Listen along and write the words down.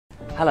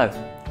Hello,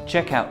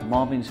 check out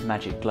Marvin's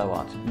Magic Glow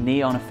Art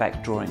Neon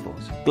Effect Drawing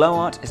Boards. Glow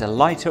Art is a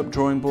light-up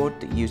drawing board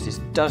that uses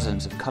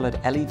dozens of coloured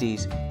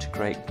LEDs to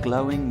create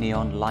glowing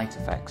neon light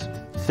effects.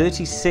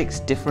 36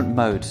 different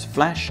modes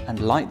flash and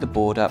light the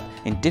board up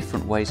in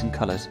different ways and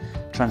colours,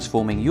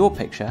 transforming your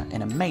picture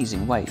in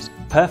amazing ways.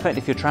 Perfect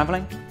if you're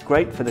travelling,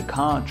 great for the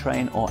car,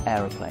 train or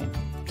aeroplane.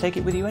 Take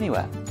it with you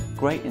anywhere.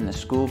 Great in the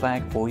school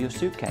bag or your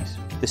suitcase.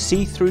 The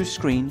see-through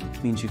screen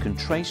means you can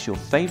trace your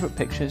favourite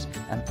pictures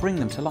and bring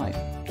them to life,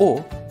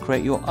 or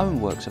create your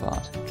own works of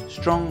art.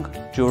 Strong,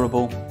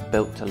 durable,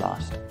 built to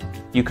last.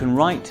 You can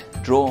write,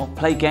 draw,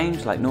 play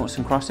games like noughts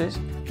and crosses.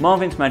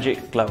 Marvin's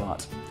Magic Glow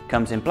Art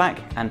comes in black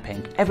and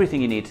pink.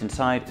 Everything you need is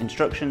inside: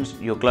 instructions,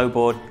 your glow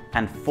board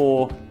and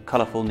 4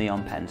 colourful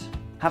neon pens.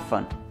 Have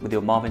fun with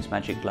your Marvin's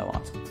Magic Glow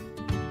Art.